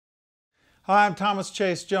Hi, I'm Thomas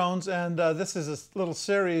Chase Jones, and this is a little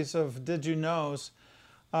series of Did You Knows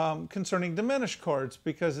concerning diminished chords,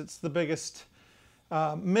 because it's the biggest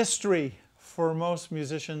mystery for most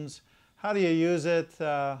musicians. How do you use it?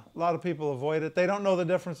 A lot of people avoid it. They don't know the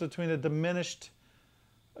difference between a diminished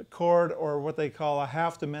chord or what they call a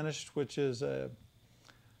half diminished, which is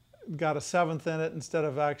got a seventh in it instead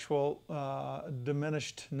of actual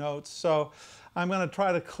diminished notes. So I'm going to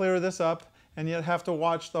try to clear this up, and you'll have to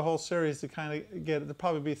watch the whole series to kind of get it. There'll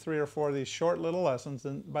probably be 3 or 4 of these short little lessons,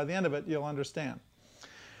 and by the end of it you'll understand.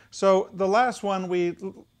 So the last one, we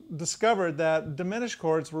discovered that diminished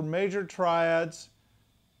chords were major triads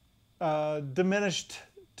diminished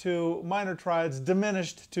to minor triads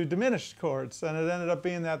diminished to diminished chords, and it ended up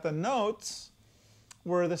being that the notes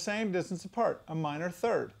were the same distance apart, a minor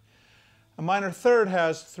third. A minor third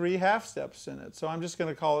has 3 half steps in it, so I'm just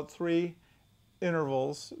going to call it 3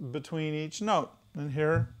 intervals between each note. And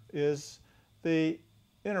here is the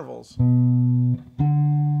intervals.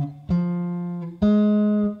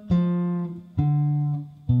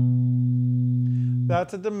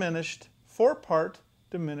 That's a diminished, 4-part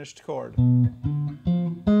diminished chord.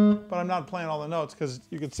 But I'm not playing all the notes because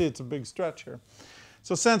you can see it's a big stretch here.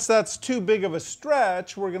 So since that's too big of a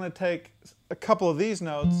stretch, we're going to take a couple of these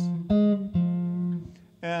notes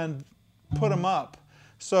and put them up.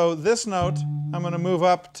 So this note, I'm going to move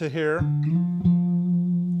up to here.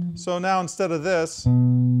 So now instead of this,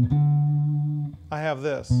 I have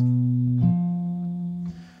this.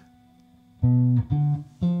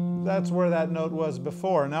 That's where that note was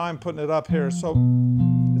before. Now I'm putting it up here, so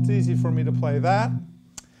it's easy for me to play that.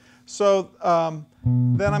 So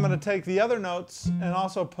then I'm going to take the other notes and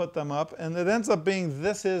also put them up, and it ends up being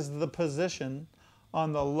this is the position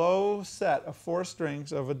on the low set of 4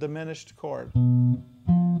 strings of a diminished chord. I'm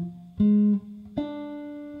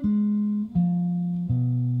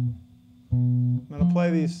going to play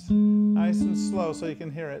these nice and slow so you can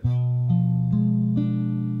hear it.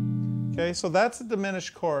 Okay, so that's a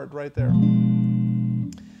diminished chord right there.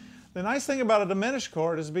 The nice thing about a diminished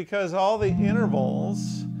chord is because all the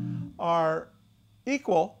intervals are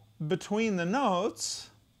equal between the notes,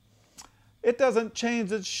 it doesn't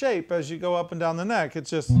change its shape as you go up and down the neck. It's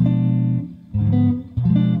just I'm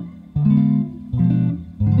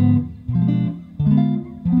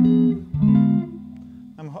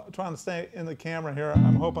trying to stay in the camera here,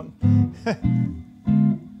 I'm hoping.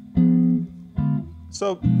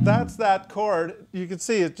 So that's that chord. You can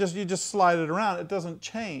see it you just slide it around. It doesn't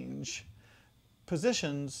change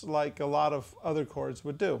positions like a lot of other chords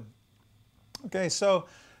would do. Okay, so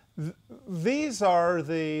these are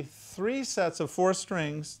the 3 sets of 4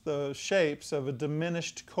 strings, the shapes of a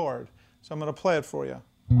diminished chord. So I'm going to play it for you.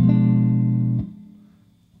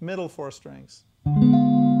 Middle 4 strings.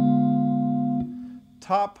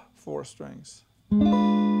 Top 4 strings.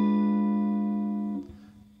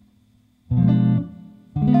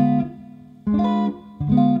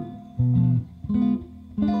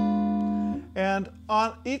 And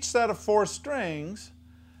on each set of 4 strings,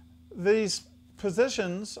 these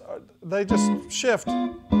positions, they just shift.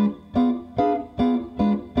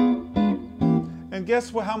 And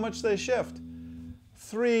guess how much they shift?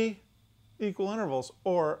 3 equal intervals,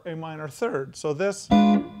 or a minor third. So this,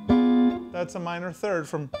 that's a minor third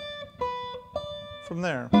from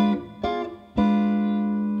there.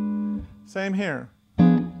 Same here.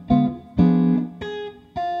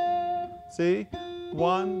 See?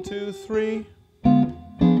 1, 2, 3.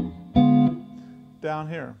 Down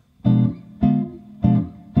here.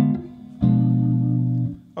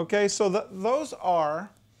 Okay, so those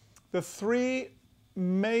are the 3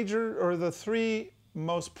 major, or the 3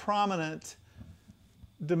 most prominent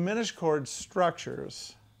diminished chord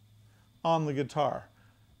structures on the guitar,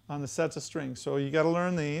 on the sets of strings. So you got to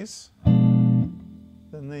learn these,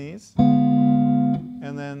 then these,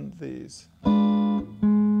 and then these.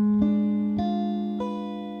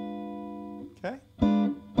 Okay?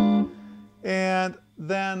 And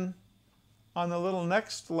then on the little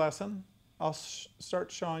next lesson, I'll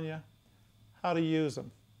start showing you how to use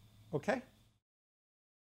them. Okay?